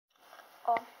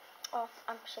Oh,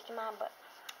 I'm shaking my butt.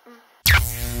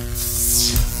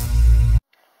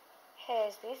 Hey,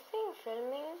 is this thing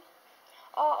filming?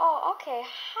 Oh, okay.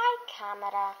 Hi,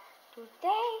 camera.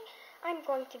 Today, I'm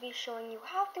going to be showing you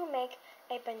how to make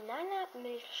a banana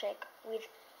milkshake with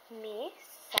me,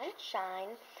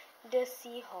 Sunshine, the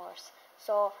seahorse.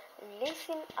 So,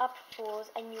 listen up,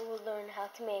 fools, and you will learn how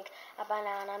to make a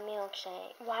banana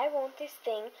milkshake. Why won't this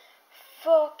thing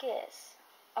focus?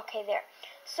 Okay, there.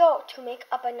 So, to make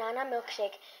a banana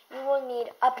milkshake, you will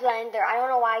need a blender. I don't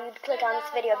know why you'd click on this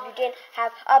video if you didn't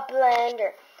have a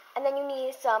blender. And then you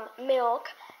need some milk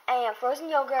and frozen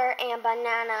yogurt and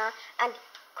banana and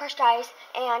crushed ice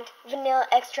and vanilla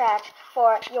extract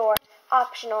for your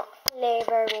optional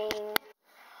flavoring.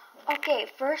 Okay,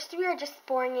 first we are just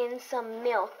pouring in some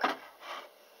milk.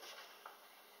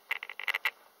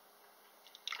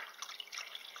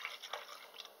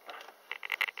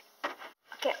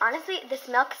 Okay, honestly, this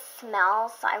milk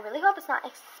smells, so I really hope it's not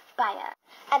expired.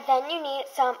 And then you need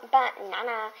some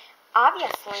banana.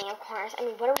 Obviously, of course. I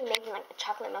mean, what are we making, like a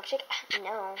chocolate milkshake?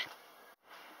 No.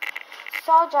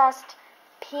 So just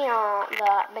peel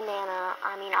the banana.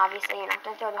 I mean, obviously, you're not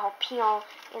going to throw the whole peel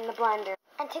in the blender.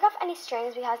 And take off any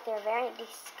strings because they're very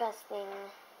disgusting.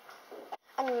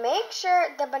 And make sure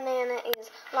the banana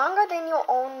is longer than your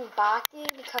own body,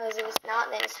 because if it's not,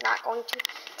 then it's not going to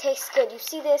taste good. You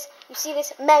see this?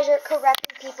 Measure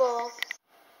correctly, people.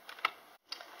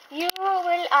 You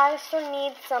will also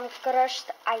need some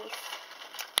crushed ice.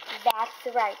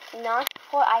 That's right, not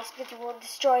whole ice, because you will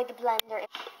destroy the blender.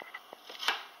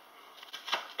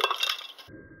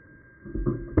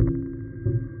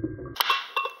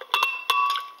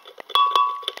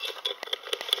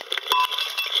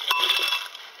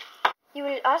 You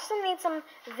will also need some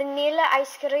vanilla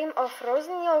ice cream or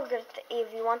frozen yogurt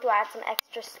if you want to add some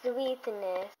extra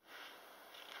sweetness.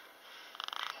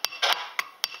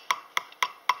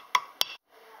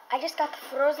 I just got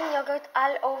frozen yogurt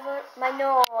all over my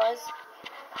nose.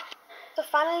 So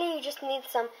finally, you just need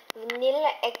some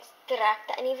vanilla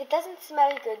extract, and if it doesn't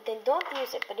smell good, then don't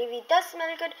use it. But if it does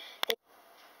smell good, then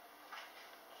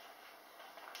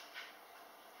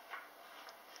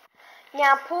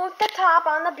now put the top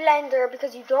on the blender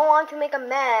because you don't want to make a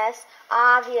mess.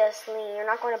 Obviously, you're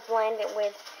not going to blend it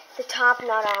with the top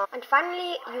not on. And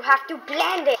finally, you have to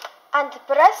blend it. And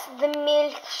press the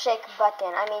milkshake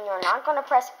button. I mean, you're not going to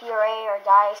press puree or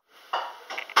dice.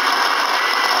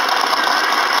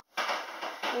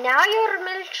 Now your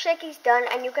milkshake is done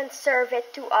and you can serve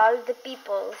it to all the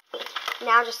people.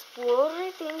 Now just pour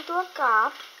it into a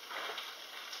cup.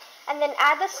 And then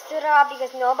add a straw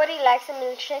because nobody likes a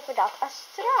milkshake without a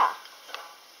straw.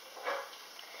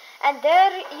 And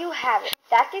there you have it.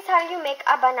 That is how you make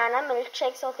a banana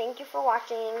milkshake. So thank you for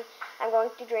watching. I'm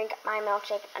going to drink my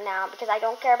milkshake now because I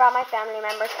don't care about my family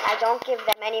members and I don't give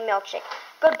them any milkshake.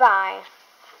 Goodbye.